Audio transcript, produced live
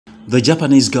The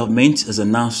Japanese government has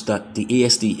announced that the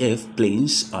ASDF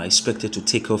planes are expected to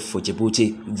take off for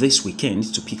Djibouti this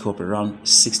weekend to pick up around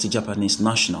 60 Japanese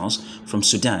nationals from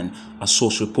Sudan, a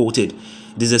source reported.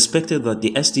 It is expected that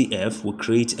the SDF will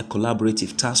create a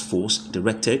collaborative task force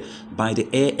directed by the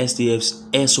ASDF's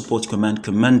Air Support Command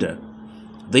commander.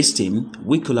 This team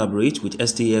will collaborate with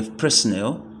SDF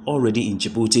personnel already in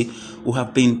Djibouti who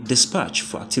have been dispatched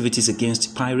for activities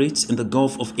against pirates in the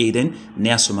Gulf of Aden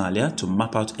near Somalia to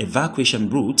map out evacuation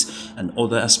routes and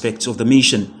other aspects of the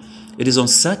mission. It is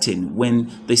uncertain when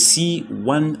the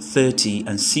C-130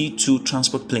 and C-2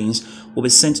 transport planes will be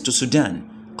sent to Sudan.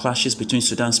 Clashes between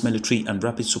Sudan's military and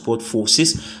rapid support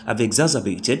forces have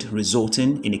exacerbated,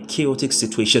 resulting in a chaotic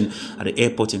situation at the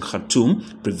airport in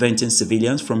Khartoum, preventing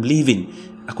civilians from leaving.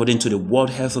 According to the World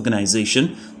Health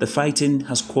Organization, the fighting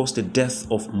has caused the death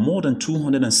of more than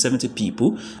 270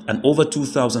 people and over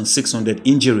 2,600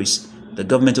 injuries. The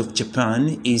government of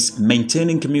Japan is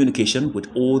maintaining communication with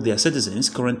all their citizens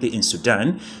currently in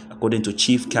Sudan, according to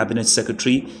Chief Cabinet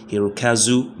Secretary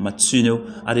Hirokazu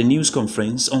Matsuno at a news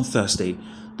conference on Thursday.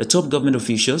 The top government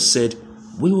officials said,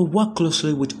 "We will work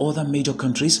closely with other major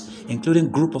countries, including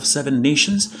Group of 7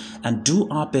 nations, and do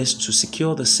our best to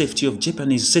secure the safety of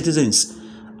Japanese citizens."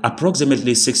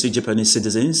 Approximately 60 Japanese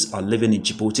citizens are living in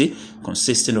Djibouti,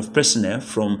 consisting of personnel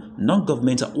from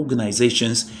non-governmental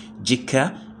organizations,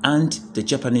 JICA, and the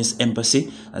Japanese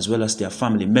embassy, as well as their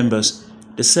family members.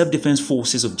 The Self-Defense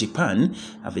Forces of Japan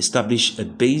have established a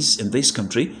base in this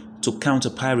country to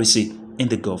counter piracy in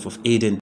the Gulf of Aden.